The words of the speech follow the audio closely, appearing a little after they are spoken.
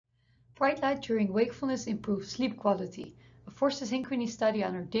Bright light during wakefulness improves sleep quality, a forced synchrony study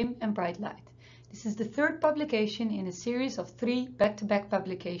under dim and bright light. This is the third publication in a series of 3 back-to-back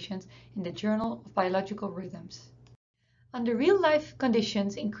publications in the Journal of Biological Rhythms. Under real-life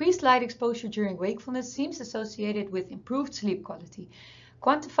conditions, increased light exposure during wakefulness seems associated with improved sleep quality,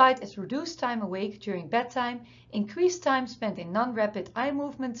 quantified as reduced time awake during bedtime, increased time spent in non-rapid eye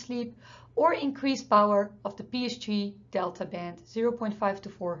movement sleep, or increased power of the PSG delta band 0.5 to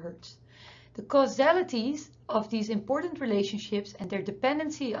 4 Hz. The causalities of these important relationships and their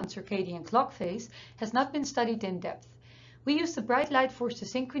dependency on circadian clock phase has not been studied in depth. We use the bright light forced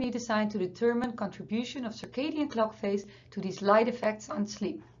synchrony design to determine contribution of circadian clock phase to these light effects on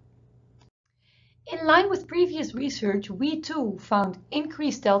sleep. In line with previous research, we too found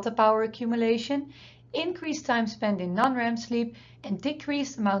increased delta power accumulation, increased time spent in non-REM sleep, and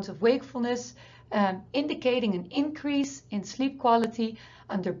decreased amounts of wakefulness, indicating an increase in sleep quality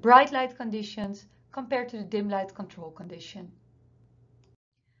under bright light conditions compared to the dim light control condition.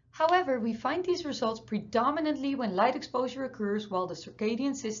 However, we find these results predominantly when light exposure occurs while the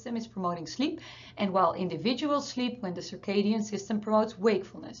circadian system is promoting sleep and while individuals sleep when the circadian system promotes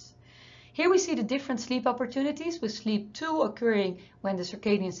wakefulness. Here we see the different sleep opportunities, with sleep 2 occurring when the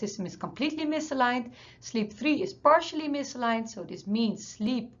circadian system is completely misaligned. Sleep 3 is partially misaligned, so this means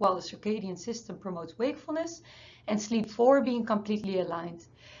sleep while the circadian system promotes wakefulness, and sleep 4 being completely aligned.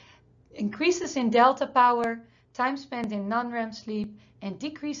 Increases in delta power, time spent in non-REM sleep, and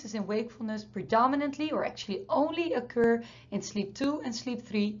decreases in wakefulness predominantly or actually only occur in sleep 2 and sleep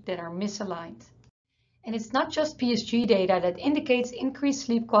 3 that are misaligned. And it's not just PSG data that indicates increased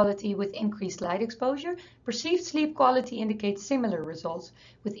sleep quality with increased light exposure. Perceived sleep quality indicates similar results,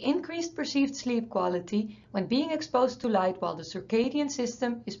 with increased perceived sleep quality when being exposed to light while the circadian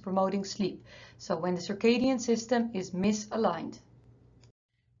system is promoting sleep, so when the circadian system is misaligned.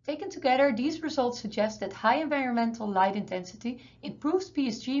 Taken together, these results suggest that high environmental light intensity improves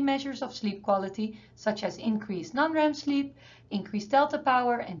PSG measures of sleep quality, such as increased non-REM sleep, increased delta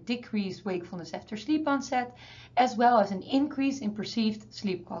power, and decreased wakefulness after sleep onset, as well as an increase in perceived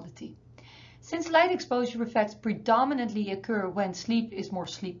sleep quality. Since light exposure effects predominantly occur when sleep is more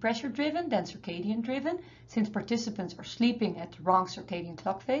sleep pressure driven than circadian driven, since participants are sleeping at the wrong circadian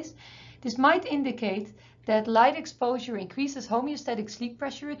clock phase, this might indicate that light exposure increases homeostatic sleep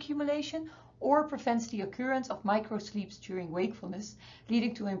pressure accumulation or prevents the occurrence of microsleeps during wakefulness,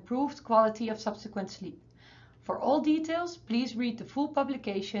 leading to improved quality of subsequent sleep. For all details, please read the full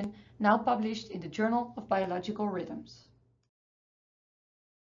publication, now published in the Journal of Biological Rhythms.